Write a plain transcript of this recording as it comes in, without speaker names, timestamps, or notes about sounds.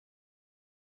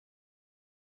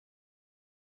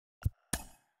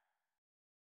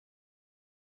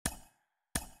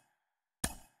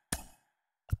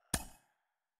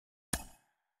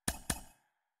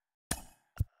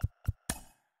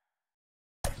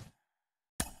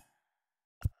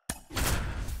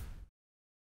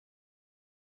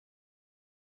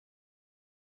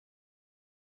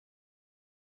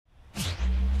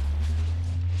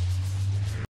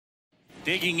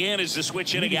Digging in is the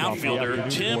switch hitting outfielder,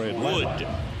 Tim Wood.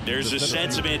 There's a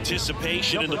sense of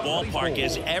anticipation in the ballpark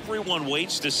as everyone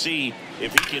waits to see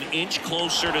if he can inch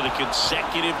closer to the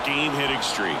consecutive game hitting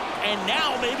streak. And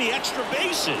now maybe extra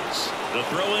bases. The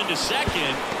throw into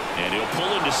second, and he'll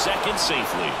pull into second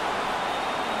safely.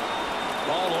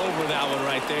 All over that one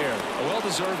right there. A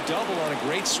well-deserved double on a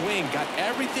great swing. Got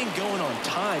everything going on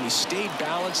time. He stayed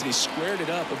balanced and he squared it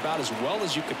up about as well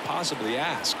as you could possibly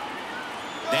ask.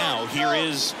 Now here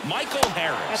is Michael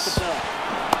Harris.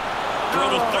 Throw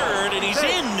to third, and he's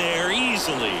in there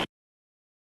easily.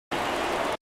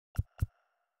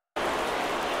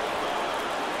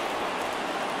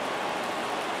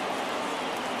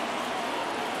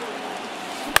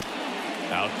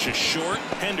 Out to short,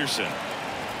 Henderson.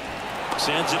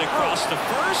 Sends it across to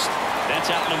first. That's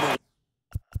out number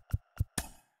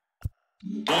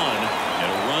one,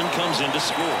 and a run comes in to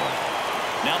score.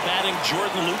 Now batting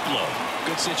Jordan Luplow.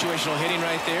 Good situational hitting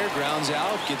right there. Grounds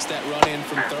out, gets that run in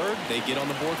from third. They get on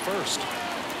the board first.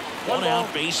 One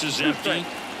out, bases empty.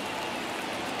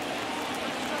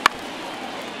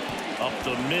 Up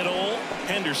the middle,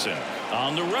 Henderson.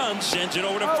 On the run, sends it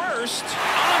over to first.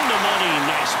 On the money,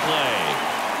 nice play.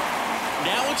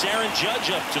 Now it's Aaron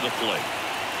Judge up to the plate.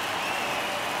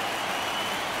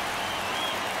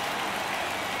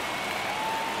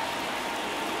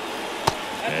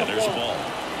 And there's a ball.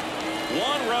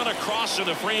 One run across to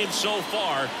the frame so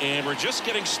far, and we're just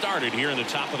getting started here in the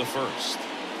top of the first.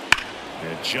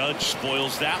 And Judge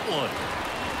spoils that one.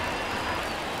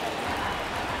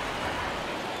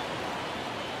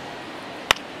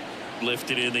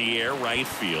 Lifted in the air, right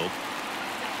field.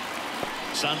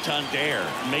 Santander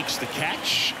makes the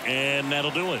catch, and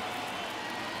that'll do it.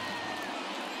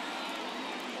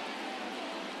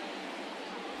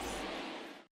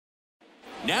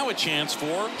 Now a chance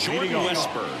for Jordan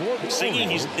Westburg, singing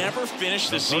he's never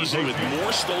finished the season with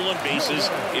more stolen bases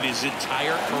in his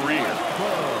entire career.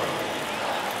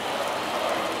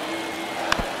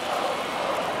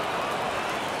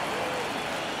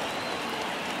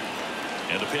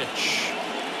 And the pitch.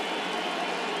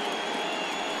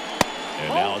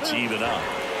 And now it's even up.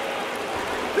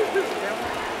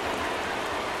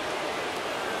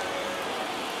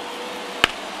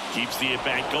 Keeps the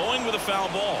at-bat going with a foul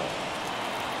ball.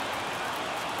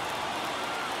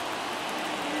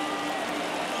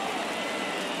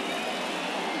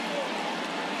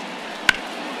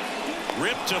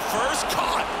 Ripped to first,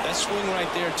 caught. That swing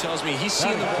right there tells me he's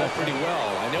seeing the ball pretty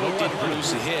well. I know it didn't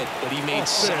produce a hit, but he made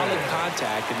solid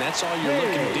contact, and that's all you're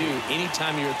looking to do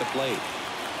anytime you're at the plate.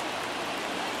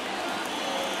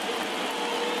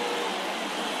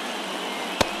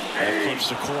 That clips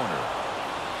the corner.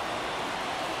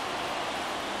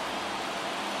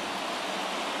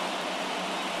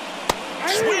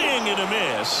 Swing and a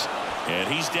miss. And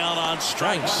he's down on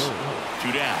strikes.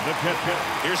 2 down.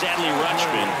 Here's Adley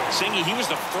Rutschman singing he was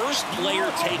the first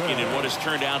player taken in what has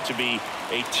turned out to be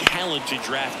a talented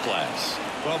draft class.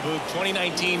 Well, Boog,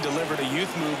 2019 delivered a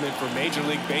youth movement for Major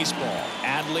League Baseball.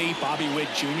 Adley, Bobby Witt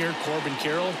Jr., Corbin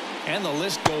Carroll, and the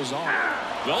list goes on.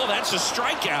 Well, that's a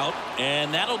strikeout,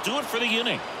 and that'll do it for the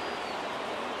inning.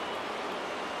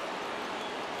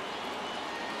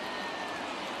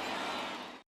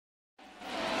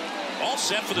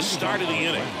 Set for the start of the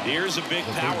inning. Here's a big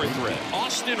power threat.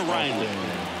 Austin Riley.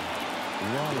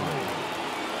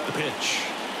 The pitch.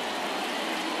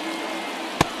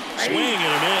 Swing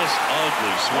and a miss.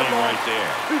 Ugly swing right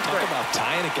there. Talk about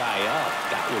tying a guy up.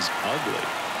 That was ugly.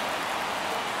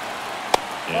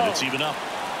 And it's even up.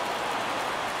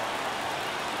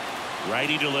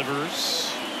 Righty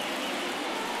delivers.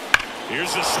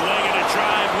 Here's a swing and a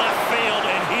drive left field,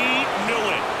 and he knew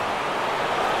it.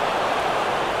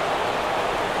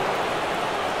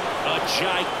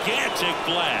 Gigantic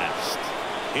blast.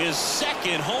 His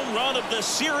second home run of the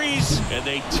series, and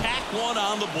they tack one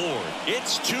on the board.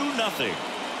 It's 2-0.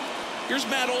 Here's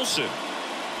Matt Olson.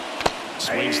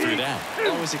 Swings through that.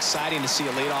 Always exciting to see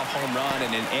a leadoff home run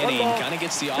in an inning. Kind of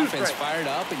gets the offense fired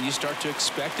up, and you start to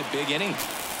expect a big inning.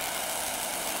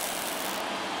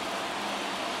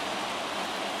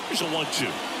 Here's a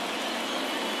 1-2.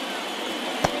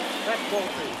 That's ball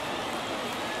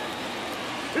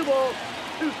 2. 2 balls,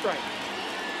 2 strikes.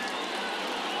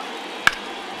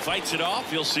 Fights it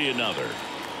off. You'll see another.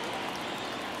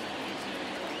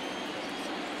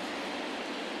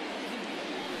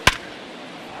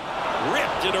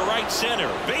 Ripped into right center.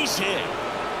 Base hit.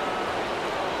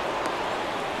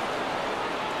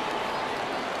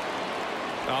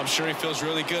 I'm sure he feels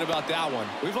really good about that one.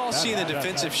 We've all seen the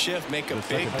defensive shift make a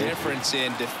big difference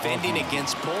in defending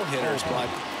against pull hitters, but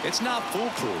It's not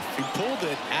foolproof. He pulled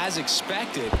it as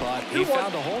expected, but he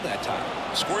found a hole that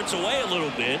time. Squirts away a little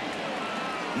bit.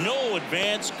 No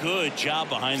advance. Good job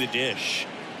behind the dish.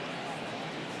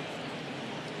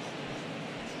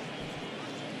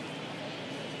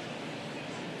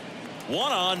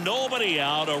 One on, nobody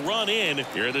out, a run in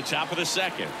here at the top of the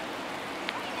second.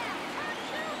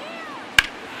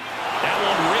 That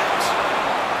one ripped.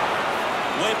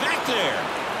 Way back there.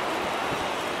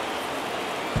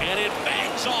 And it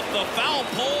bangs off the foul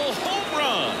pole. Home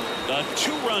run. A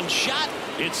 2-run shot.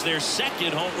 It's their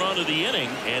second home run of the inning,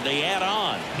 and they add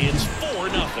on. It's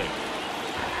 4-0.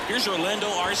 Here's Orlando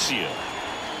Arcia.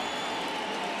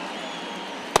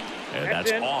 And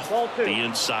that's off the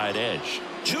inside edge.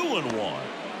 2-1.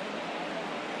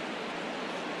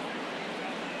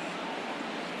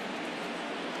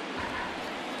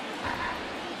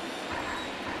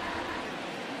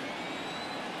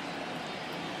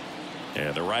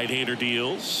 And the right-hander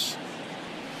deals.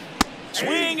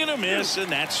 Swing and a miss,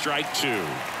 and that's strike 2.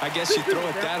 I guess you throw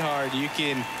it that hard, you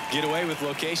can get away with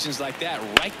locations like that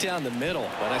right down the middle.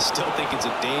 But I still think it's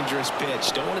a dangerous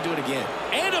pitch. Don't want to do it again.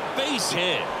 And a base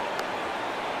hit.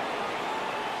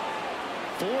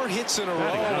 4 hits in a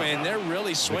row, and they're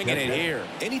really swinging it here.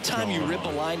 Anytime you rip a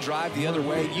line drive the other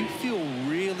way, you feel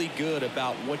really good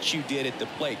about what you did at the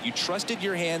plate. You trusted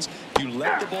your hands, you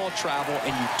let the ball travel, and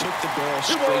you took the barrel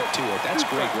straight to it. That's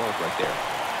great work right there.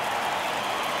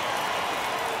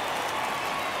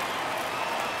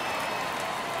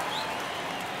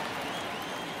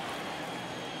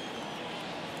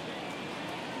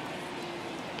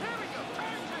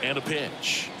 And a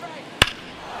pitch.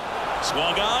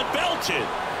 Swung on, belted.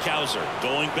 Cowser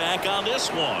going back on this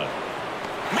one.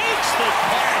 Makes the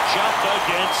catch up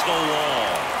against the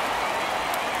wall.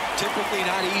 Typically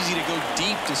not easy to go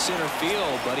deep to center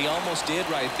field, but he almost did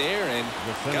right there and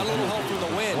got a little help from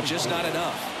the wind, just not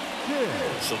enough.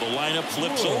 So the lineup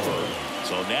flips over.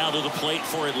 So now to the plate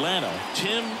for Atlanta,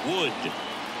 Tim Wood.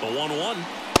 The 1-1.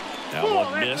 That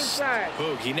one missed.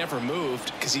 Boog, he never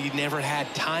moved because he never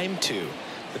had time to.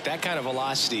 But that kind of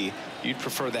velocity, you'd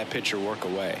prefer that pitcher work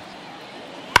away.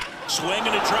 Swing and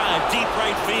a drive, deep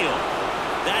right field.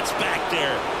 That's back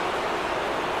there.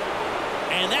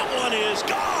 And that one is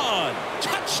gone.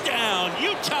 Touchdown,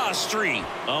 Utah Street.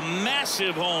 A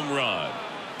massive home run.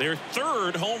 Their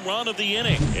 3rd home run of the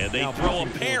inning. And they throw a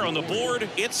pair on the board.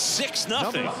 It's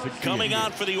 6-0. Coming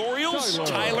on for the Orioles,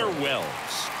 Tyler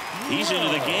Wells. He's into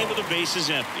the game with the bases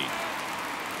empty.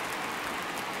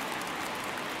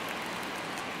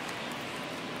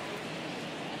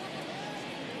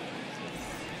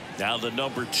 Now the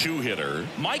number 2 hitter,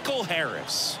 Michael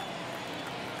Harris.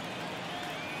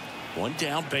 One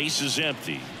down, base is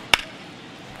empty.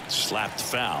 Slapped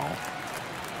foul.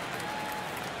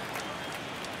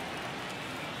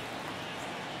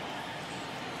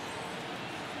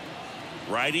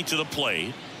 Righty to the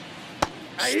plate.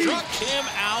 Struck him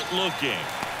out looking.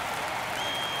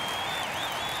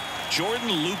 Jordan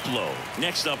Luplow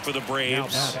next up for the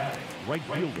Braves. Right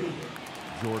fielder,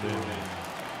 Jordan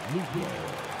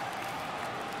Luplow.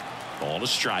 Ball to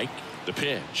strike. The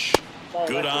pitch.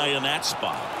 Good eye in that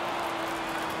spot.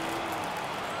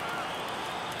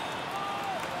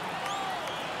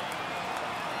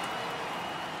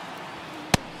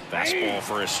 Fastball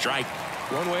for a strike.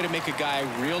 One way to make a guy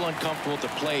real uncomfortable at the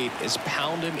plate is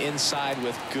pound him inside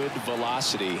with good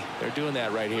velocity. They're doing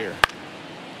that right here.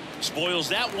 Spoils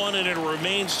that one, and it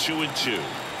remains 2-2.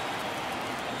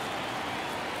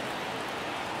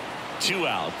 2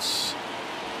 outs.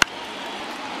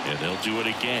 And they'll do it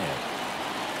again.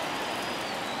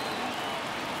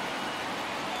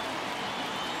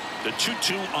 The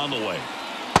 2-2 on the way.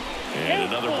 And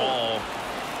another ball.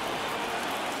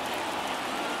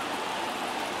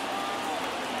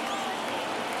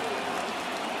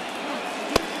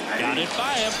 Got it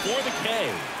by him for the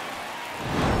K.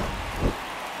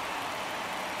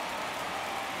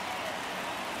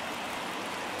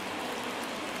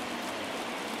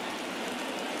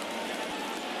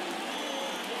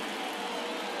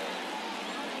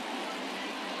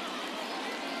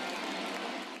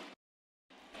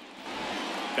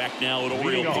 Back now at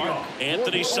Orioles Park.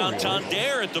 Anthony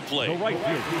Santander at the plate. The right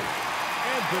fielder,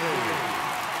 Anthony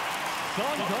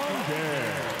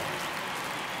Santander.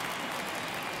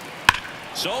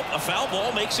 So a foul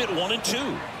ball makes it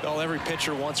 1-2. Well, every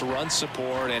pitcher wants run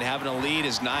support, and having a lead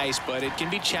is nice, but it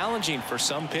can be challenging for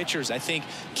some pitchers. I think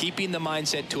keeping the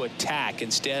mindset to attack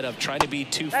instead of trying to be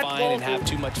too fine and have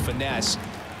too much finesse.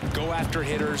 Go after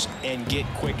hitters and get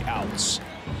quick outs.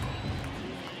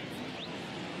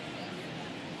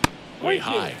 Way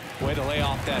high. Way to lay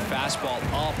off that fastball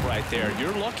up right there.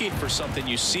 You're looking for something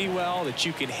you see well that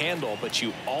you can handle, but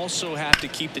you also have to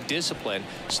keep the discipline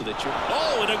so that you're...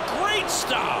 Oh, and a great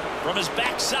stop from his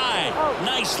backside.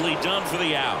 Nicely done for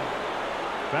the out.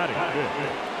 Batting fifth,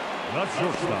 the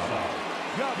shortstop,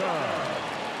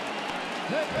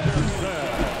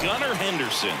 Gunnar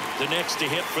Henderson, the next to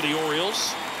hit for the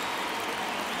Orioles.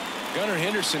 Gunnar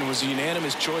Henderson was a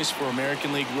unanimous choice for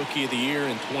American League Rookie of the Year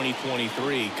in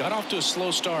 2023. Got off to a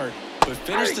slow start, but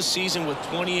finished the season with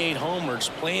 28 homers,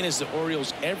 playing as the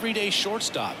Orioles' everyday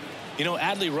shortstop. You know,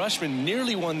 Adley Rutschman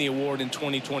nearly won the award in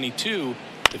 2022.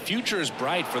 The future is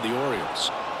bright for the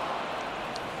Orioles.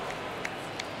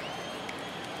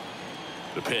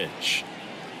 The pitch.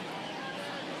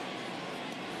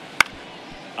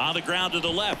 On the ground to the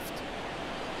left.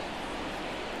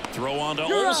 Throw on to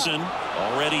Olsen.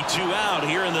 Already 2 out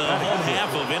here in the home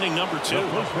half of inning number 2. 2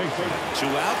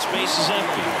 outs, base is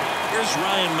empty. Here's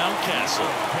Ryan Mountcastle.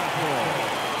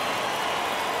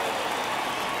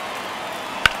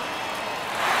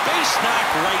 Base knock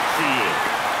right field.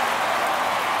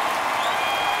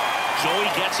 Joey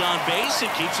gets on base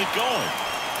and keeps it going.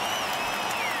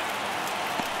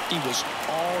 He was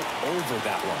all over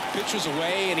that one. Pitch was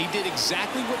away, and he did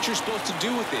exactly what you're supposed to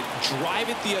do with it. Drive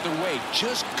it the other way.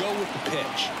 Just go with the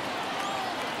pitch.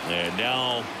 And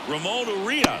now Ramon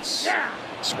Urias.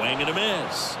 Swing and a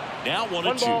miss. Now 1-2.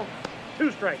 1 ball,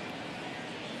 2 strikes.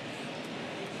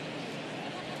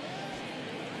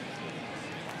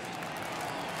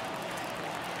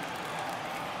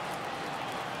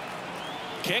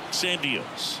 Kicks and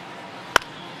deals.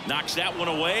 Knocks that one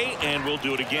away, and we'll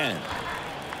do it again.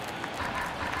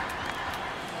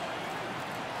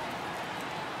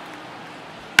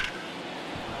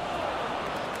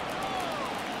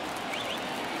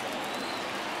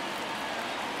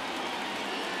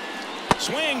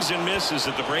 Swings and misses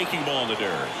at the breaking ball in the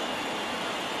dirt.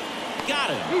 Got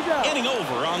him. Inning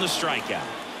over on the strikeout.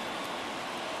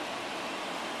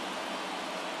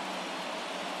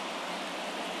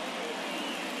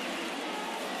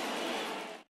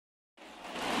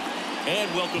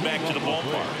 And welcome back to the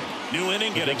ballpark. New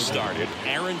inning getting started.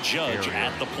 Aaron Judge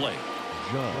at the plate.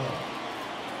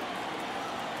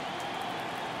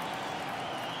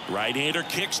 Right-hander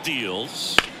kicks,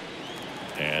 deals.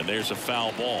 And there's a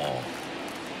foul ball.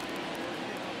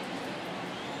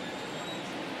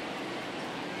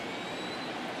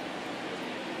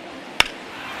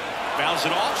 Fouls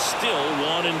it off, still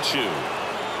 1-2.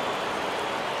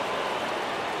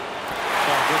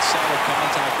 Good solid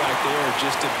contact right there,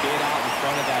 just a bit out in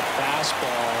front of that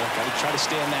fastball. Got to try to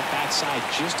stay on that backside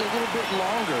just a little bit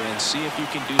longer and see if you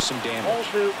can do some damage. Ball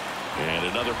 2. And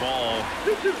another ball.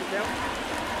 2-2 now.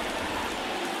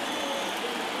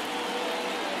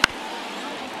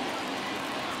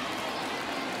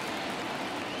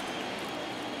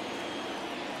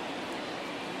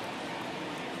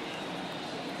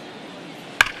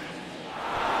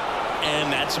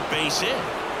 And that's a base hit.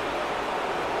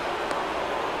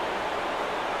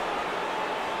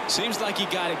 Seems like he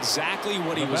got exactly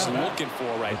what he was looking for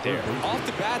right there. Off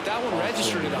the bat, that one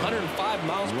registered at 105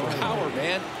 miles per hour,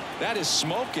 man. That is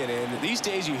smoking, and these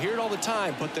days you hear it all the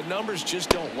time, but the numbers just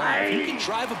don't lie. If you can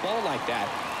drive a ball like that,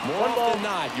 more often than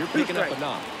not, you're picking up a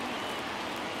knock.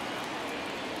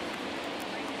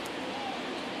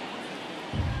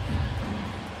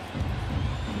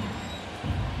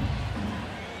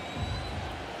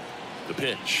 The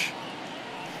pitch.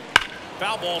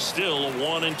 Foul ball, still a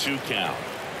 1-2 count.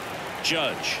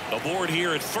 Judge aboard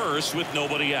here at first with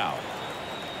nobody out.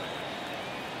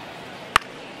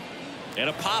 And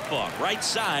a pop-up right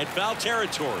side, foul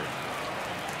territory.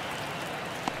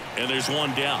 And there's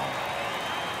one down.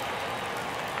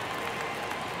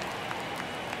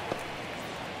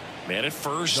 Man at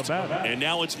first, and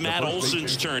now it's Matt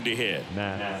Olson's turn to hit.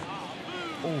 Matt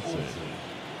Olson.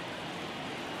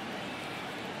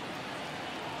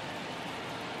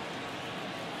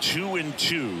 Two and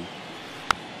 2.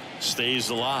 Stays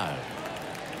alive.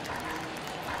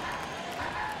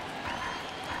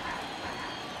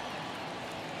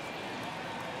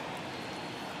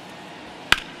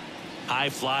 High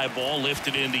fly ball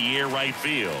lifted in the air right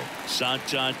field.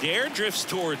 Santander drifts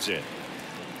towards it.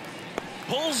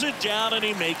 Pulls it down and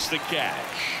he makes the catch.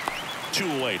 2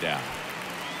 away down.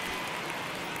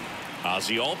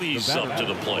 Ozzie Albies up to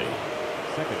the plate.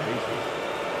 Second baseman,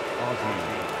 Ozzie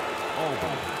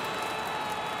Albies.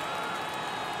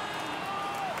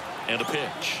 And a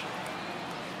pitch.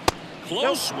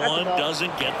 Close one,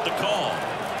 doesn't get the call.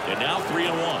 And now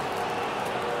 3-1.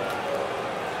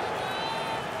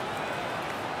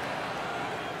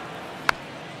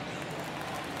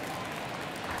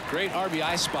 Great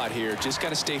RBI spot here. Just got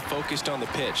to stay focused on the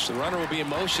pitch. The runner will be in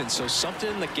motion, so something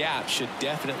in the gap should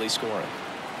definitely score him.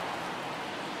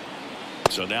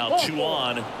 So now 2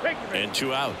 on and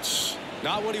 2 outs.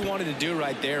 Not what he wanted to do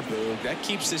right there, Boog. That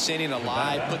keeps this inning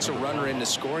alive, puts a runner into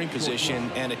scoring position,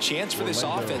 and a chance for this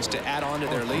offense to add on to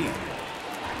their lead.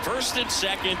 First and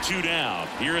second, 2 down.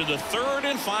 Here in the 3rd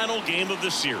and final game of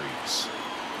the series.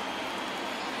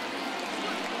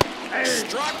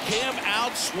 Struck him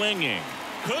out swinging.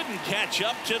 Couldn't catch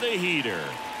up to the heater.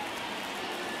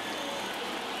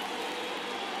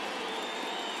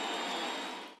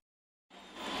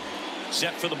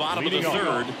 Set for the bottom of the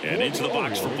 3rd and into the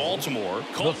box for Baltimore,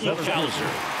 Colton Cowser.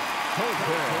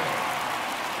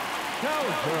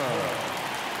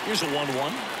 Here's a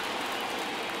 1-1.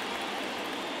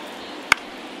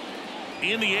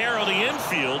 In the air on the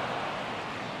infield.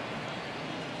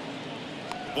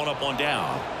 One up, one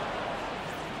down.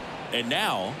 And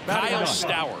now Kyle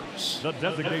Stowers. The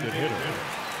designated hitter.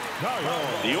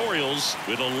 The Orioles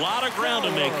with a lot of ground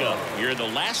to make up here in the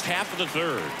last half of the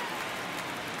 3rd.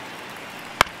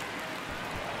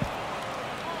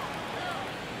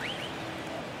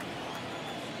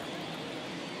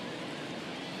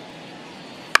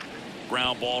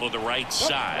 Ground ball to the right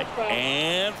side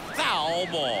and foul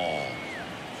ball.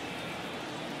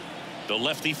 The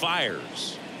lefty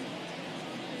fires.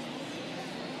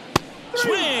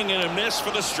 Swing and a miss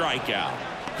for the strikeout.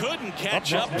 Couldn't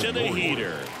catch up to the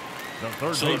heater.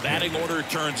 So the batting order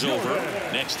turns over.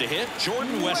 Next to hit,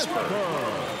 Jordan Westburg.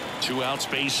 2 outs,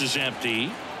 base is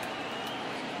empty.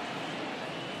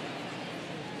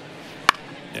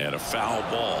 And a foul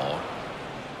ball.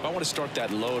 I want to start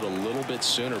that load a little bit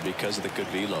sooner because of the good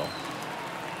velo.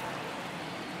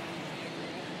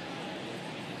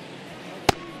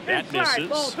 That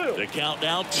misses. The count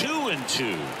now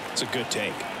 2-2. It's a good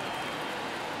take.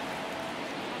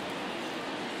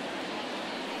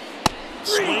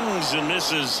 Swings and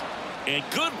misses. And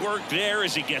good work there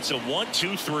as he gets a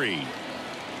 1-2-3.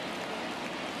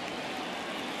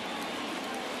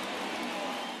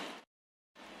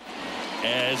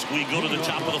 As we go to the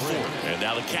top of the 4th. And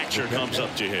now the catcher comes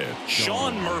up to hit.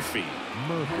 Sean Murphy.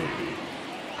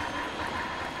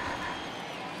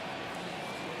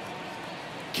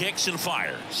 Kicks and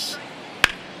fires.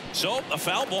 So a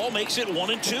foul ball makes it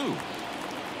 1-2.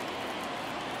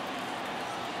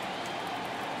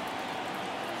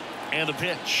 And the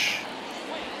pitch.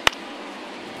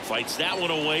 Fights that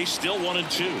one away. Still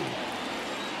 1-2.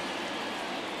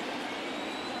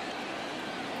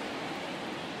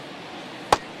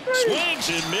 Swings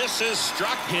and misses.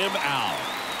 Struck him out.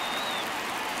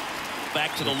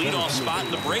 Back to the leadoff spot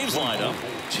in the Braves lineup.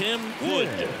 Tim Wood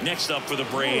next up for the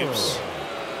Braves.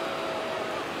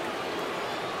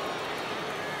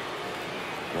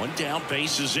 1 down,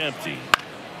 base is empty.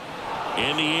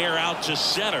 In the air out to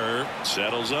center.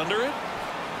 Settles under it.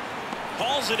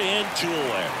 Hauls it in, 2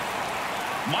 away.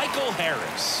 Michael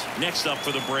Harris next up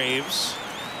for the Braves.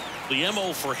 The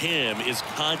MO for him is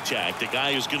contact. A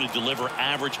guy who's going to deliver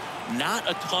average, not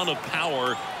a ton of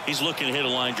power. He's looking to hit a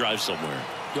line drive somewhere.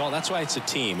 Well, that's why it's a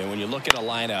team. And when you look at a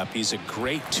lineup, he's a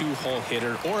great 2-hole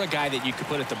hitter or a guy that you could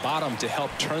put at the bottom to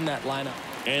help turn that lineup.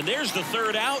 And there's the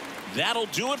 3rd out. That'll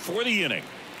do it for the inning.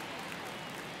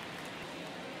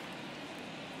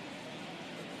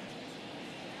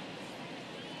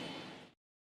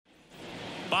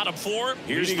 Bottom 4,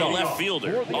 here's the left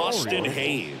fielder, Austin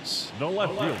Hayes. The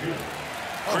left fielder.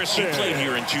 Chris, you played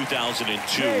here in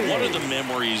 2002. What are the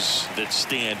memories that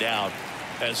stand out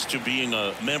as to being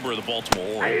a member of the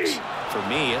Baltimore Orioles? For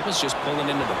me, it was just pulling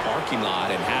into the parking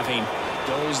lot and having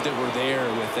those that were there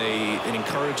with an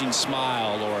encouraging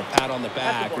smile or a pat on the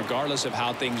back, regardless of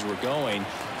how things were going.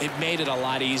 It made it a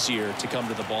lot easier to come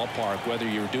to the ballpark, whether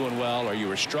you were doing well or you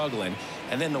were struggling.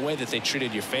 And then the way that they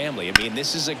treated your family. I mean,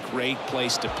 this is a great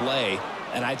place to play,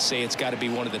 and I'd say it's got to be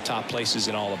one of the top places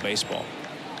in all of baseball.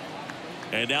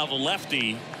 And now the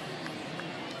lefty.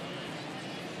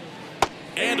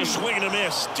 And a swing and a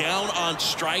miss. Down on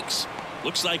strikes.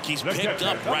 Looks like he's picked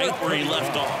up right where he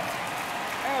left off.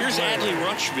 Here's Adley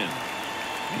Rutschman.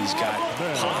 He's got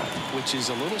pop, which is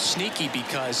a little sneaky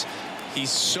because he's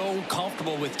so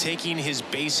comfortable with taking his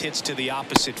base hits to the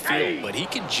opposite field, but he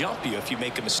can jump you if you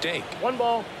make a mistake. 1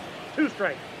 ball, 2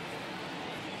 strikes.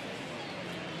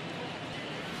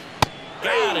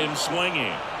 Got him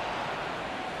swinging.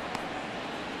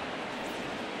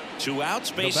 2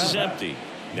 outs, base is empty.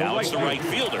 Now it's the right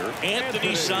fielder,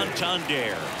 Anthony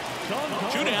Santander.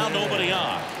 2 down, nobody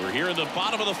on. We're here in the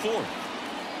bottom of the 4th.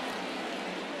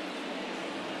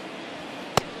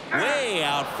 Way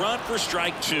out front for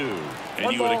strike 2.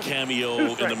 And you had a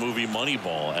cameo in the movie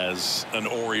Moneyball as an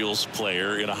Orioles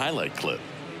player in a highlight clip.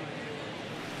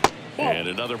 And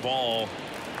another ball.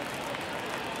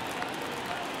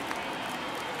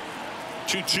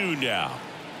 2-2 now.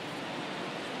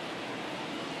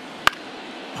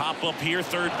 Pop up here,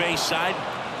 third base side.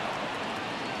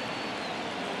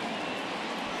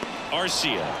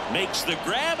 Arcia makes the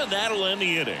grab, and that'll end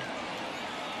the inning.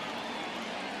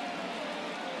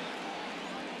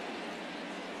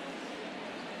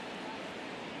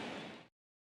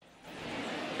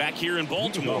 Back here in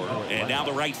Baltimore, and now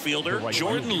the right fielder,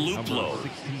 Jordan Luplow.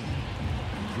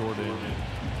 Jordan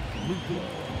Luplow.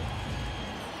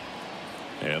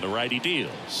 And the righty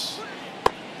deals.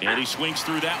 And he swings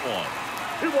through that one.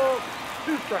 2 balls,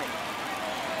 2 strikes.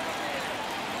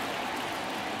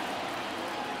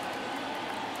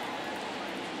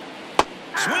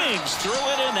 Swings through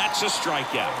it, and that's a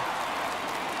strikeout.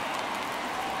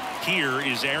 Here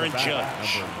is Aaron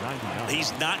Judge.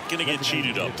 He's not going to get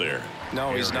cheated up there.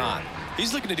 No, he's not.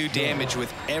 He's looking to do damage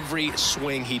with every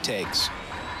swing he takes.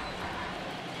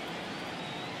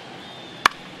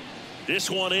 This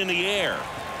one in the air.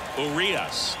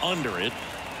 Urias under it.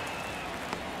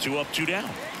 2 up, 2 down.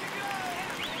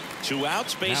 2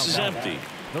 outs, base is empty.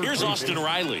 Here's Austin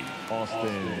Riley.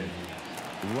 Austin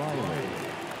Riley.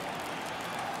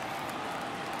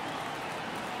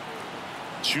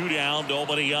 2 down,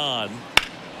 nobody on.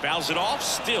 Fouls it off,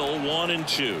 still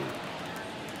 1-2.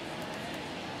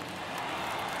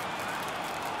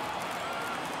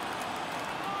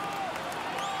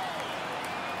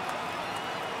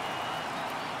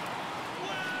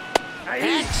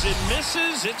 Hacks and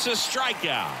misses. It's a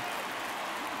strikeout.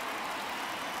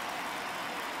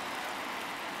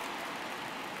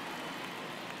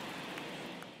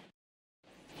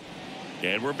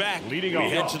 And we're back. We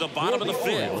head to the bottom of the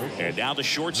 5th. And now the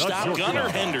shortstop, Gunnar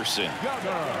Henderson.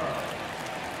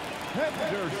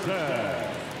 Henderson.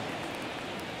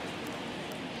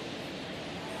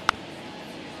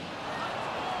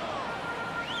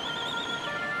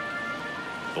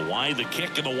 The wide, the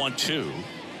kick, and the 1-2.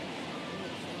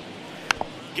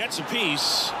 Gets a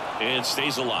piece and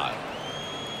stays alive.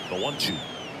 The 1-2.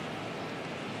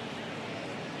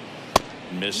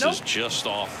 Misses just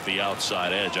off the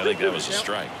outside edge. I think that was a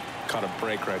strike. Caught a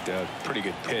break right there. Pretty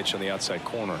good pitch on the outside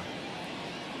corner.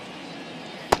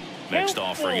 Next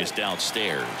offering is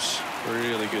downstairs.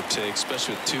 Really good take,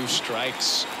 especially with 2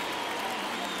 strikes.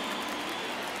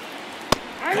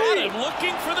 Caught him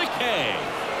looking for the K.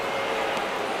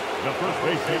 The first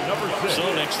baseman, number 6.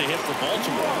 So next to hit for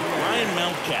Baltimore, Ryan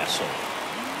Mountcastle.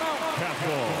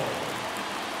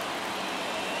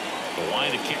 The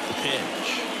wide to kick the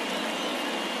pitch.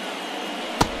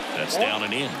 That's down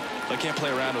and in. I can't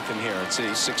play around with him here. It's a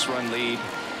 6-run lead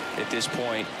at this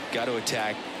point. Got to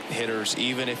attack hitters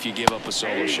even if you give up a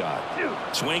solo shot.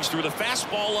 Swings through the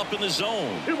fastball up in the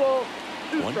zone. 2 balls,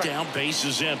 2 1 strikes. down, base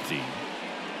is empty.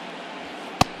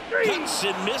 Cuts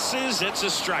and misses. It's a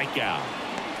strikeout.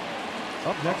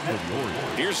 Up next for the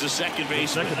Orioles. Here's the second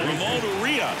baseman, Ramon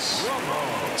Urias.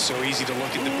 It's so easy to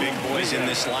look at the big boys in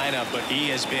this lineup, but he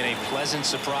has been a pleasant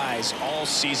surprise all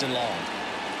season long.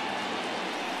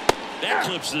 That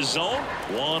clips the zone.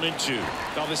 1-2.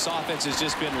 Now this offense has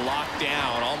just been locked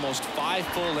down. Almost 5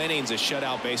 full innings of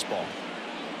shutout baseball.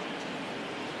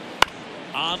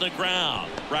 On the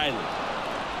ground, Riley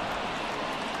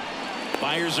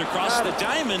fires across the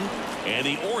diamond, and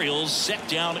the Orioles set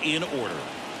down in order.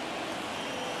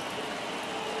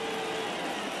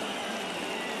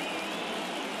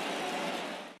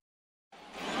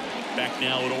 Back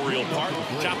now at Oriole Park,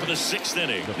 top of the 6th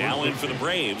inning. Now in for the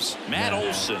Braves, Matt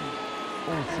Olson.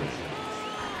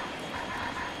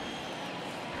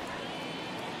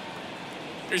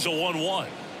 Here's a 1-1.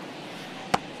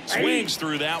 Swings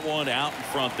through that one out in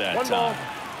front that 1 time. ball,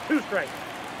 2 strikes.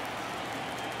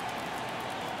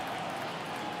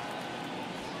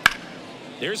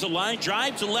 There's a line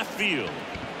drive to left field.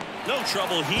 No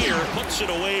trouble here. Puts it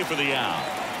away for the out.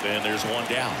 And there's 1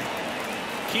 down.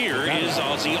 Here is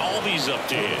Ozzie Albies up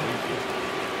to him.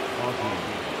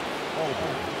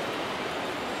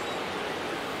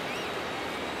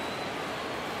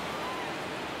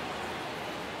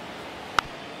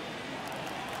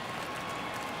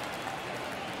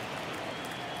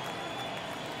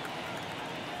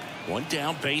 One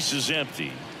down, base is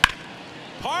empty.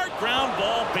 Hard ground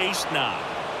ball, base knock.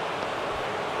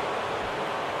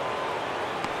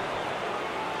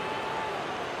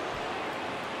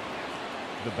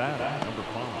 The bat, number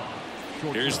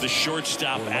 5. Here's the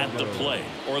shortstop at the plate,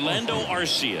 Orlando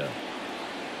Arcia.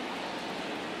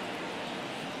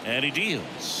 And he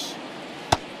deals.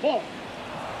 Ball.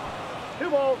 2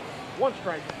 balls, 1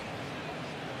 strike.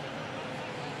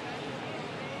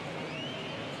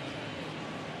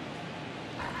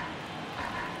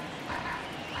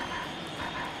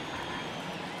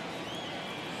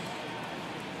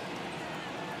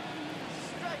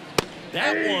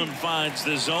 That one finds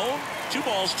the zone. 2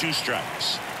 balls, 2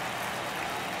 strikes.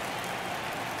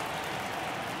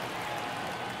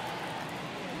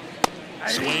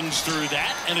 Swings through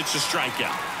that, and it's a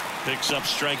strikeout. Picks up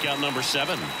strikeout number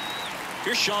 7.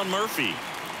 Here's Sean Murphy.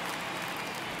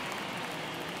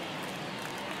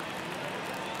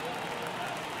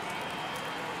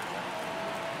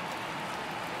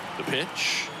 The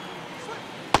pitch.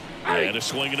 And a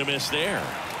swing and a miss there.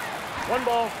 1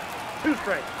 ball, 2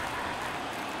 strikes.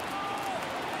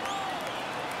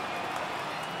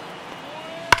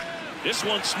 This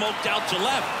one smoked out to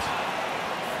left.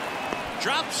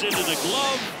 Drops into the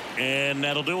glove, and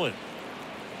that'll do it.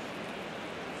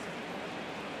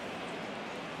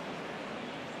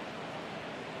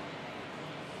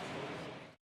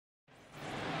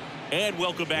 And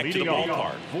welcome back to the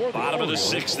ballpark. Bottom of the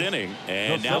 6th inning,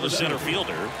 and now the center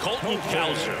fielder, Colton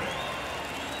Cowser.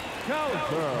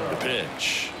 The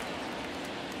pitch.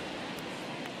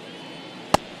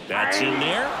 That's in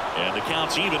there, and the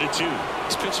count's even at 2.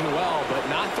 He's pitching well, but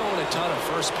not throwing a ton of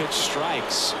first pitch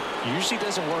strikes. Usually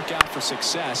doesn't work out for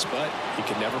success, but you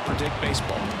can never predict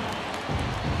baseball.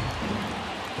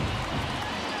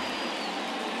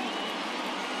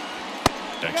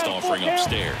 Next offering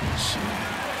upstairs.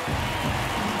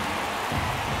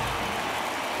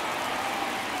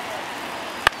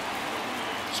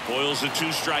 Spoils a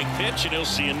 2-strike pitch, and he'll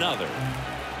see another.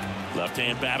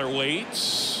 Left-hand batter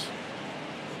waits.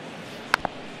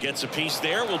 Gets a piece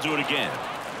there. We'll do it again.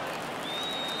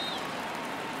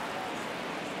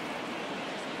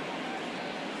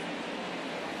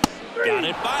 Got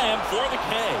it by him for the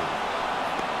K.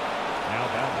 Now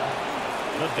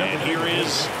batting. And here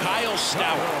is Kyle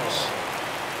Stowers.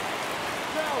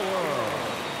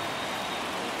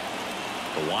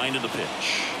 The wind of the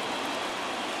pitch.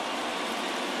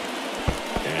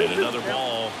 And another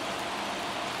ball.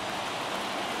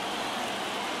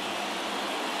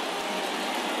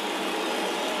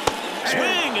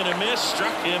 Swing and a miss,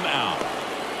 struck him out.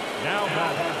 Now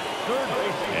batting. Third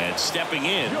base. And stepping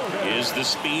in is the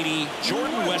speedy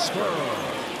Jordan Westburg.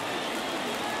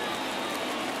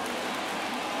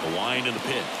 The wind of the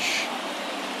pitch.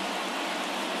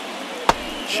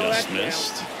 Just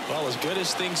missed. Well, as good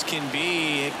as things can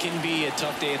be, it can be a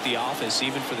tough day at the office,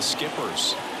 even for the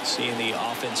skippers. Seeing the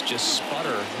offense just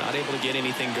sputter, not able to get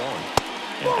anything going.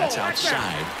 And that's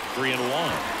outside. 3-1.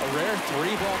 A rare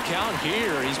 3-ball count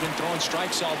here. He's been throwing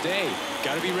strikes all day.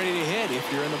 Got to be ready to hit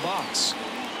if you're in the box.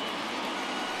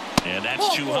 And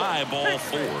that's too high, ball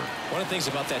 4. One of the things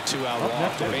about that 2-out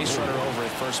walk, the base runner over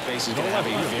at first base is going to have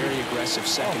a very aggressive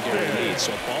secondary lead.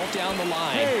 So a ball down the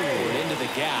line or into the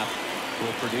gap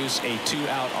will produce a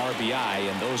 2-out RBI,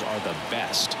 and those are the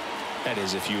best. That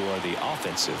is, if you are the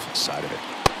offensive side of it.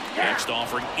 Next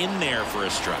offering in there for a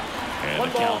strike. And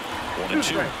the count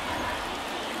 1-2.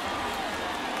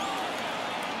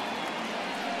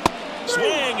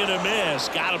 Swing and a miss.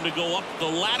 Got him to go up the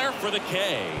ladder for the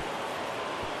K.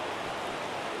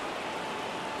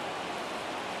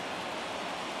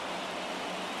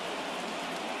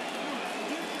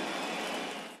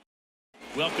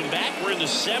 Welcome back. We're in the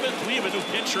 7th. We have a new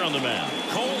pitcher on the mound,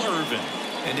 Cole Irvin.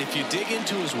 And if you dig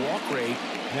into his walk rate,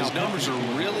 his numbers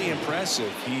are really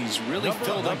impressive. He's really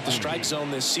filled up the strike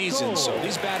zone this season, so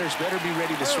these batters better be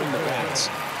ready to swing the bats.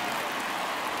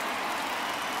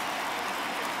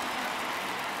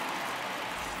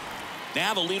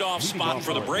 Now the leadoff spot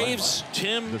for the Braves,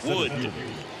 Tim Wood.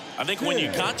 I think when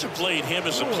you contemplate him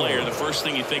as a player, the first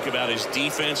thing you think about is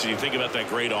defense, and you think about that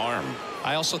great arm.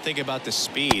 I also think about the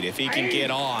speed. If he can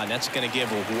get on, that's going to give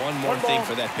one more thing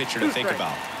for that pitcher to think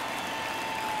about.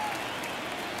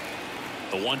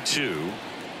 The 1-2.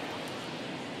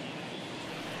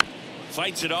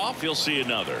 Fights it off. He'll see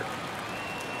another.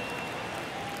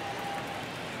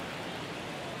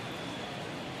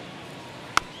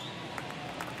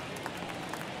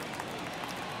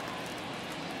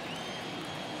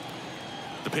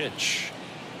 The pitch.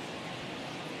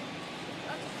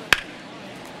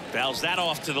 Fouls that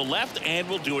off to the left, and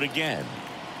we'll do it again.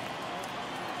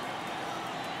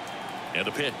 And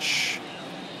the pitch.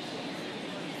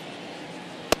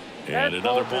 And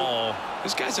another ball.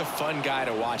 This guy's a fun guy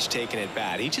to watch taking at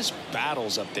bat. He just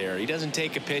battles up there. He doesn't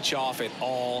take a pitch off at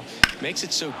all. Makes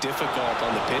it so difficult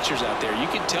on the pitchers out there. You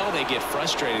can tell they get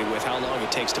frustrated with how long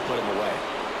it takes to put him away.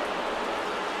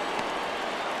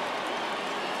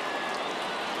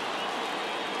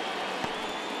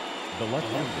 the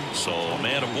left-hander. So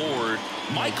man aboard,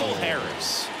 Michael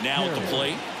Harris. Now at the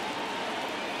plate.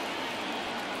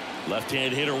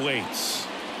 Left-hand hitter waits.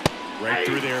 Right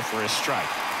through there for a strike.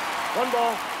 1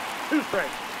 ball, 2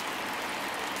 strikes.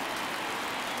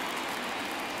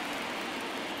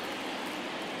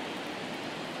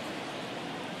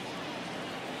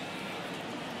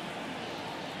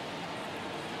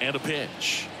 And a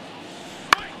pitch.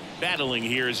 Battling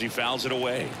here as he fouls it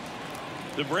away.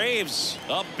 The Braves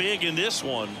up big in this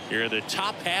one here in the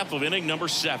top half of inning number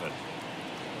 7.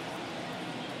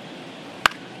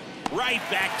 Right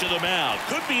back to the mound.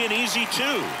 Could be an easy 2.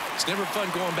 It's never fun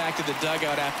going back to the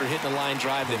dugout after hitting a line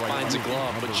drive that finds a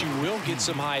glove, but you will get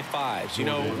some high fives. You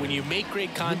know, when you make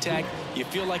great contact, you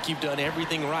feel like you've done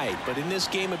everything right. But in this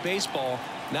game of baseball,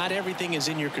 not everything is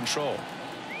in your control.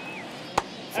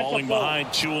 Falling behind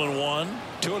 2-1.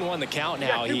 2-1 the count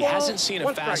now. He hasn't seen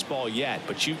a fastball yet,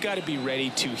 but you've got to be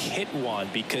ready to hit one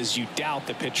because you doubt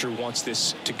the pitcher wants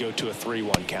this to go to a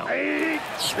 3-1 count.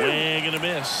 Swing and a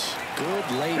miss.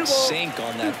 Good late sink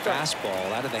on that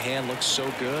fastball. Out of the hand looks so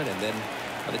good, and then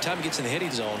by the time it gets in the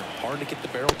hitting zone, hard to get the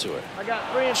barrel to it. I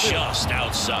got 3 and 2. Just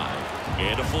outside.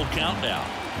 And a full count now.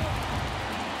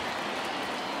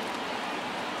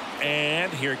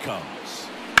 And here it comes.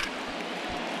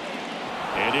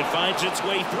 And it finds its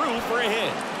way through for a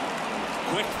hit.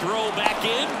 Quick throw back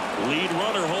in. Lead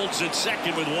runner holds at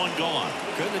second with 1 gone.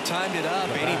 Couldn't have timed it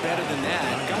up any better than that.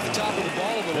 Got the top of the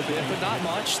ball a little bit, but not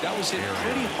much. That was hit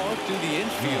pretty hard through the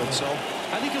infield, so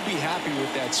I think he'll be happy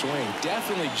with that swing.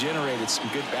 Definitely generated some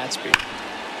good bat speed.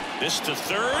 This to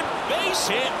third.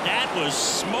 Base hit. That was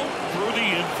smoked through the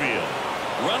infield.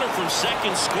 Runner from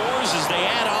second scores as they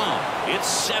add on.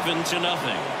 It's 7-0.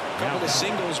 Couple of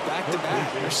singles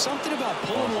back-to-back. There's something about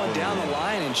pulling one down the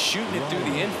line and shooting it through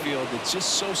the infield that's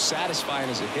just so satisfying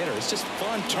as a hitter. It's just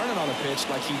fun turning on a pitch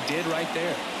like he did right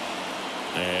there.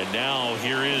 And now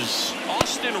here is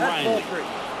Austin Riley.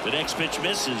 The next pitch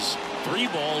misses. 3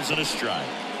 balls and a strike.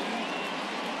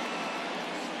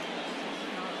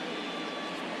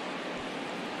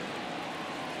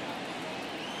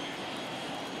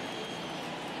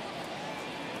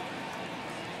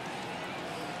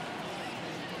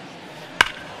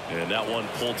 And that one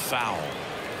pulled foul.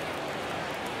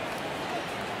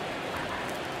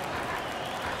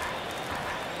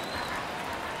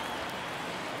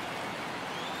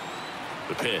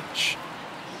 The pitch.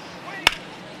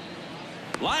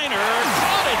 Liner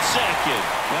caught at second.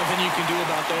 Nothing you can do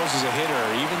about those as a hitter.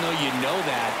 Even though you know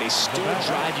that, they still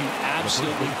drive you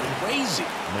absolutely crazy.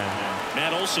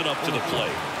 Matt Olson up to the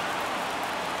plate.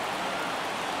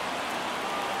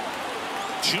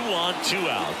 2 on, 2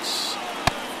 outs.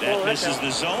 That misses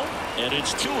the zone, and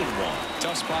it's 2-1.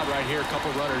 Tough spot right here. A couple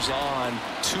runners on.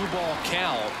 2-ball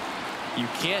count. You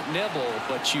can't nibble,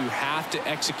 but you have to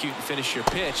execute and finish your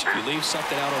pitch. If you leave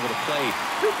something out over the plate,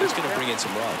 it's going to bring in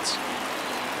some runs.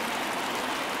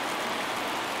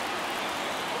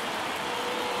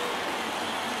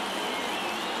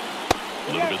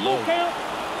 A little bit low.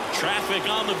 Traffic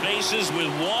on the bases with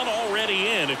 1 already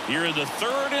in here in the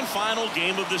 3rd and final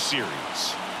game of the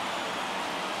series.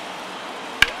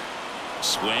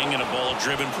 Swing and a ball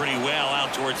driven pretty well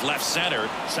out towards left center.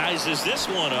 Sizes this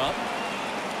one up.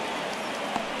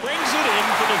 Brings it in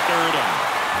for the 3rd out.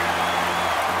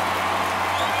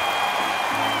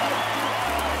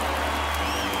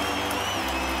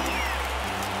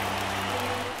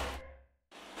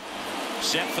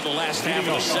 Set for the last half of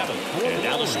the 7th. And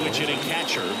now the switch hitting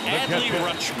catcher, Adley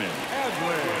Rutschman.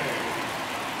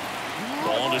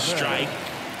 Ball to strike.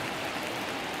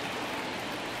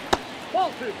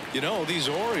 You know, these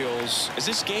Orioles, as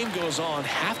this game goes on,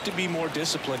 have to be more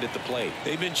disciplined at the plate.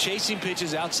 They've been chasing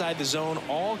pitches outside the zone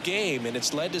all game, and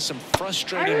it's led to some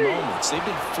frustrating moments. They've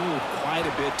been fooled quite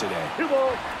a bit today. 2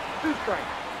 balls, 2 strikes.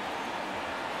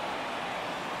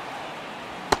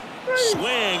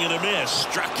 Swing and a miss.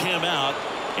 Struck him out.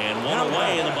 And 1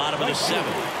 away in the bottom of the 7th.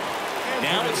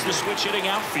 Now it's the switch hitting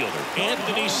outfielder,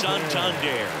 Anthony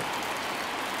Santander.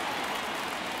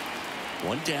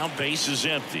 1 down, base is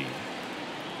empty.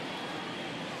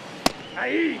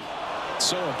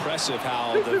 So impressive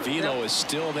how the velo is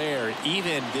still there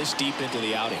even this deep into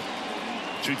the outing.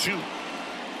 2-2.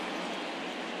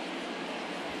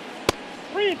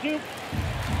 3 and 2.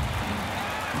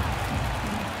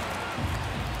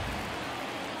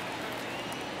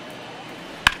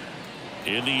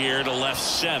 In the air to left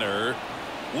center.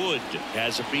 Wood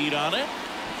has a beat on it.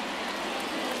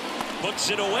 Puts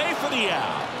it away for the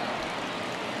out.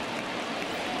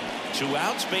 2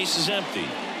 outs, base is empty.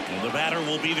 And the batter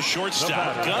will be the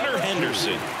shortstop, Gunnar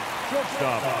Henderson.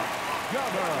 Shortstop,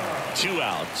 Gunnar 2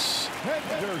 outs.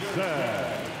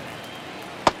 Henderson.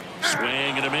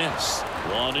 Swing and a miss.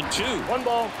 1-2. 1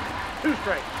 ball, 2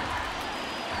 strikes.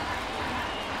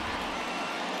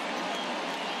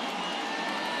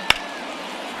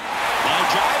 Line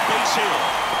drive, base hit.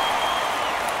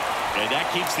 And that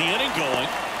keeps the inning going.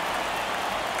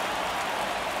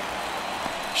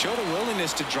 Showed a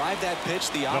willingness to drive that pitch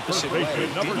the opposite way.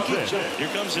 Here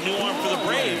comes a new arm for the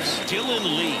Braves,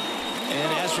 Dylan Lee.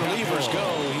 And as relievers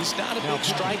go, he's not a big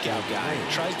strikeout guy.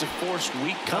 He tries to force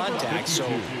weak contact, so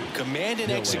command and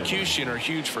execution are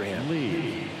huge for him.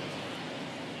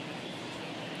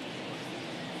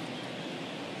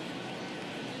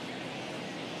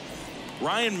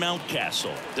 Ryan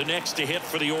Mountcastle, the next to hit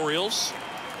for the Orioles.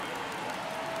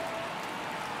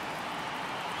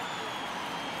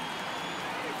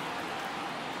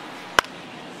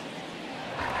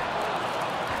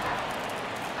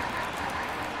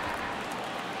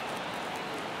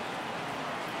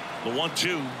 The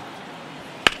 1-2.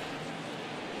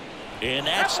 And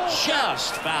that's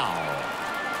just foul.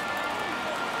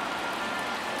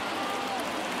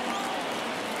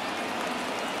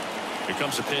 Here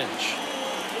comes a pitch.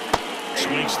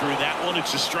 Swings through that one.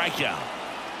 It's a strikeout.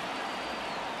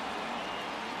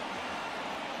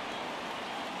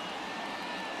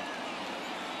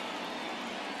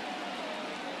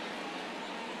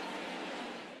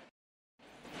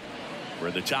 We're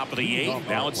at the top of the 8th.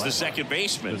 Now it's the second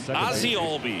baseman, Ozzie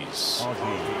Albies.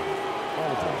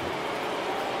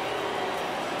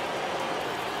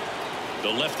 The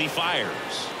lefty fires.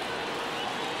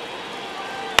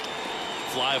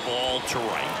 Fly ball to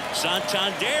right.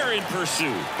 Santander in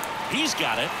pursuit. He's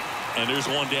got it. And there's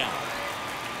one down.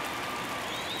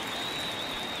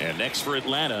 And next for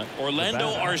Atlanta,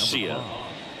 Orlando Arcia.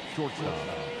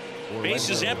 Base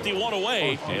is empty, one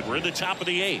away, and we're at the top of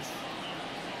the 8th.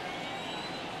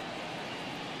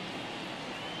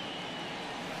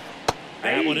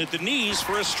 That one at the knees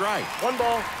for a strike. 1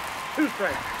 ball, 2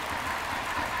 strikes.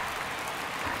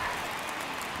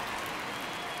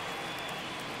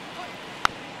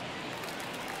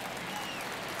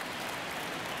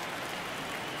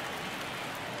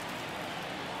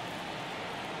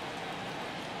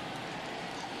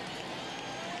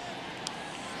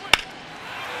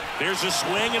 There's a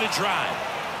swing and a drive.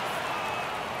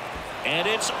 And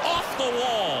it's off the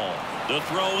wall. The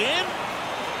throw in.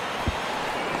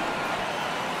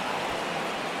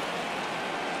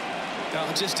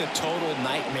 Now, just a total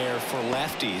nightmare for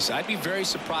lefties. I'd be very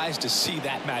surprised to see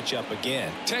that matchup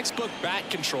again. Textbook bat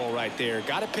control right there.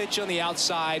 Got a pitch on the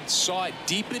outside, saw it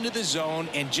deep into the zone,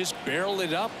 and just barreled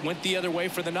it up, went the other way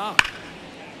for the knock.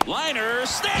 Liner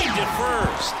stayed at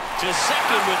first. To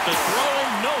second with the throw.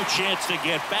 No chance to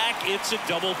get back. It's a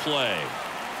double play.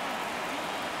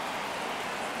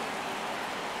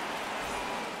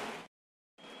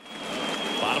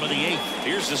 Bottom of the 8th.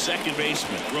 Here's the second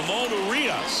baseman, Ramon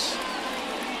Urias.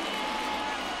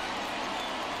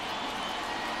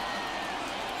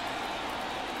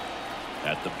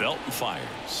 At the belt and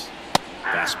fires.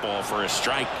 Fastball for a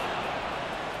strike.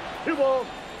 2 balls,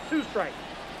 2 strikes.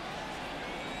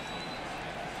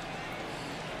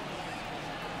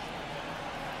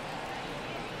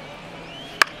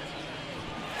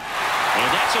 And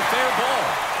that's a fair ball.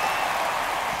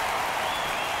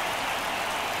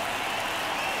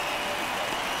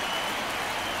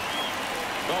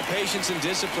 Well, patience and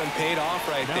discipline paid off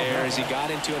right there as he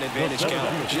got into an advantage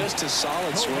count. Just a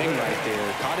solid swing right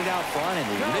there. Caught it out front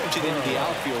and ripped it into the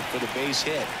outfield for the base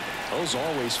hit. Those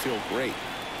always feel great.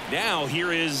 Now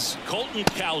here is Colton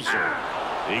Cowser.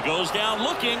 He goes down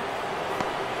looking.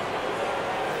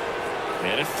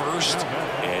 And at first.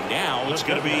 And now it's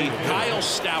going to be Kyle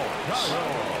Stowers.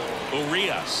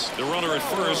 Urias, the runner at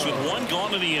first with 1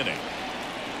 gone in the inning.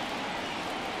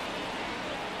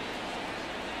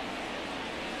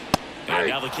 And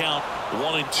now the count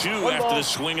 1-2 after the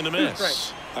swing and the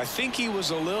miss. I think he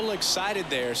was a little excited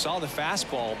there, saw the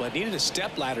fastball, but needed a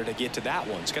step ladder to get to that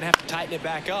one. He's going to have to tighten it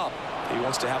back up. He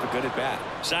wants to have a good at bat.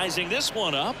 Sizing this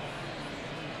one up.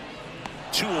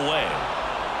 2 away.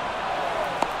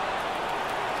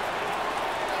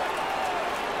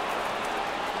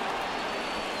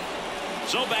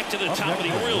 So back to the top of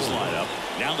the Orioles lineup.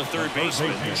 Now the third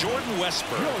baseman, Jordan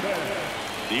Westburg.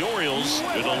 The Orioles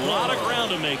with a lot of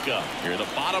ground to make up here in the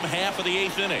bottom half of the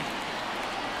 8th inning.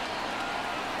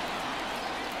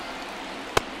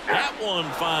 That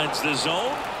one finds the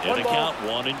zone, and the count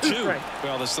 1-2.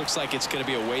 Well, this looks like it's going to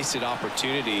be a wasted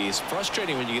opportunity. It's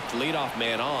frustrating when you get the leadoff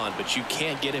man on, but you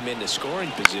can't get him into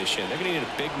scoring position. They're going to need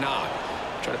a big knock.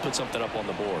 Try to put something up on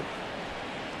the board.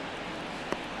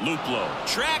 Luplow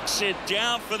tracks it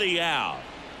down for the out.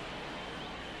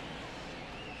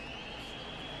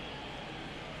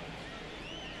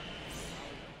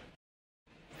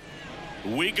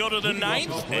 We go to the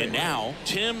ninth, and now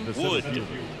Tim Wood.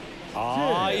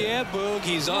 Oh, yeah, Boog.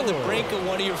 He's on the brink of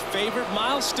one of your favorite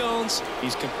milestones.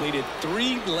 He's completed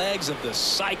 3 legs of the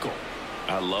cycle.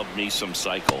 I love me some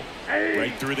cycle.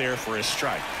 Right through there for a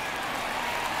strike.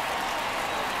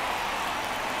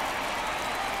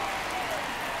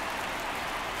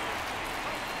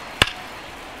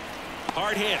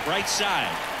 Hard hit, right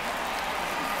side.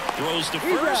 Throws to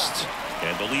first.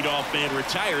 And the leadoff man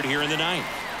retired here in the ninth.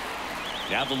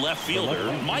 Now the left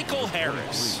fielder, Michael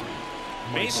Harris.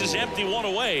 Base is empty, 1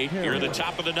 away here at the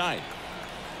top of the ninth.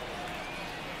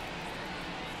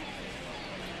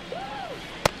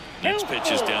 Next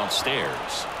pitch is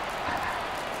downstairs.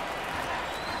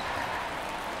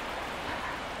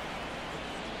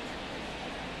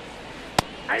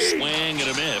 Swing and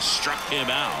a miss. Struck him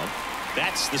out.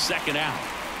 That's the second out.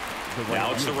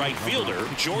 Now it's the right fielder,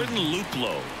 Jordan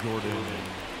Luplow.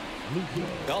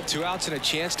 Well, 2 outs and a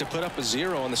chance to put up a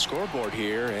 0 on the scoreboard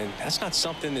here, and that's not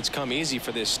something that's come easy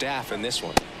for this staff in this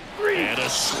one. And a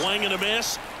swing and a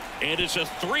miss, and it's a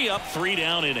 3-up,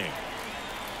 3-down inning.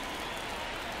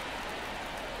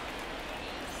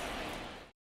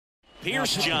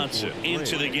 Pierce Johnson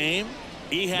into the game.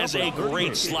 He has a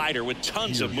great slider with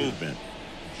tons of movement.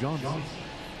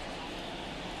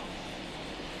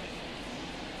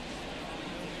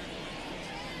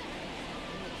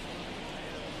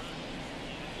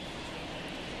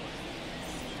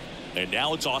 And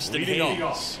now it's Austin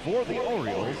Hayes. For the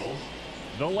Orioles,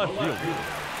 the left fielder,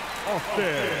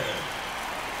 Austin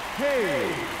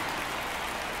Hayes.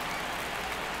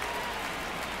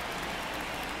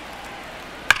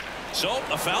 So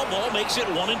a foul ball makes it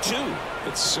 1-2.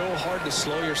 It's so hard to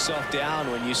slow yourself down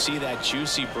when you see that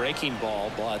juicy breaking ball,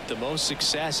 but the most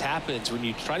success happens when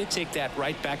you try to take that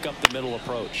right back up the middle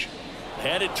approach.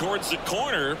 Headed towards the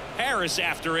corner. Harris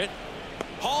after it.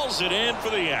 Hauls it in for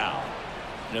the out.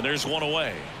 And there's 1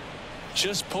 away.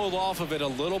 Just pulled off of it a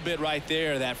little bit right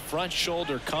there. That front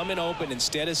shoulder coming open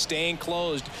instead of staying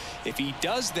closed. If he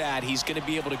does that, he's going to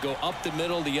be able to go up the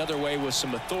middle the other way with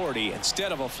some authority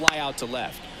instead of a fly out to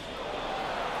left.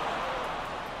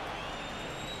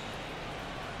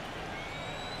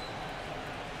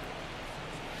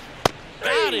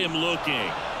 Got him looking.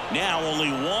 Now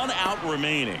only 1 out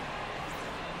remaining.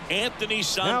 Anthony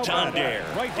Santander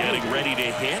getting ready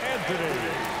to hit.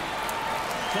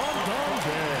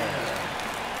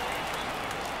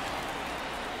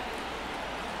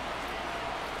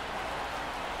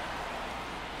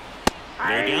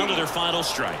 They're down to their final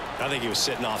strike. I think he was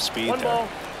sitting off speed 1 there. ball,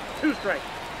 2 strikes.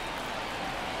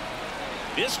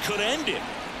 This could end it.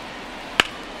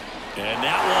 And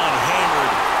that one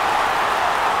hammered.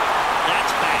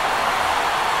 That's back.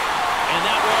 And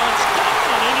that one's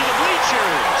gone into the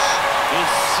bleachers. His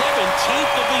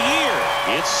 17th of the year.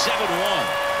 It's 7-1.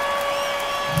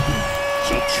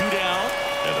 So 2 down.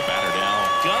 And the batter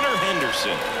now, Gunnar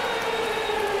Henderson.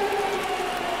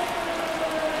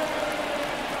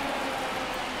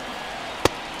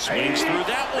 Swings through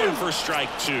that one for strike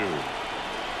 2.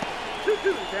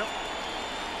 2-2 count.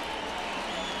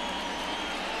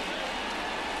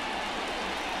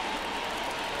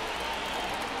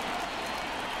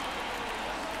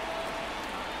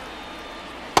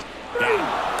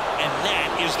 And that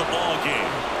is the ball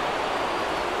game.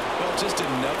 Well, just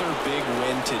another big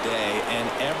win today, and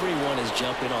everyone is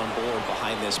jumping on board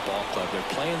behind this ball club. They're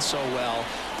playing so well.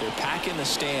 They're packing the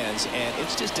stands, and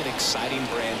it's just an exciting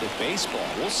brand of baseball.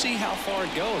 We'll see how far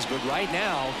it goes, but right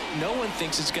now, no one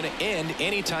thinks it's going to end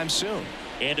anytime soon.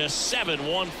 And a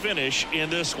 7-1 finish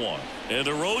in this one. And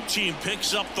the road team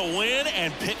picks up the win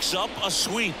and picks up a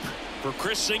sweep. For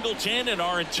Chris Singleton and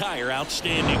our entire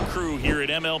outstanding crew here at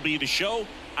MLB The Show,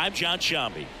 I'm John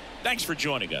Shambi. Thanks for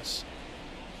joining us.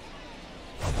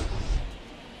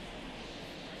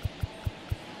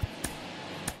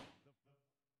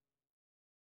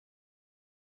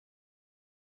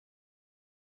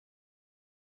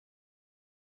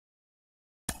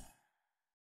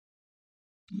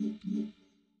 Mm-hmm.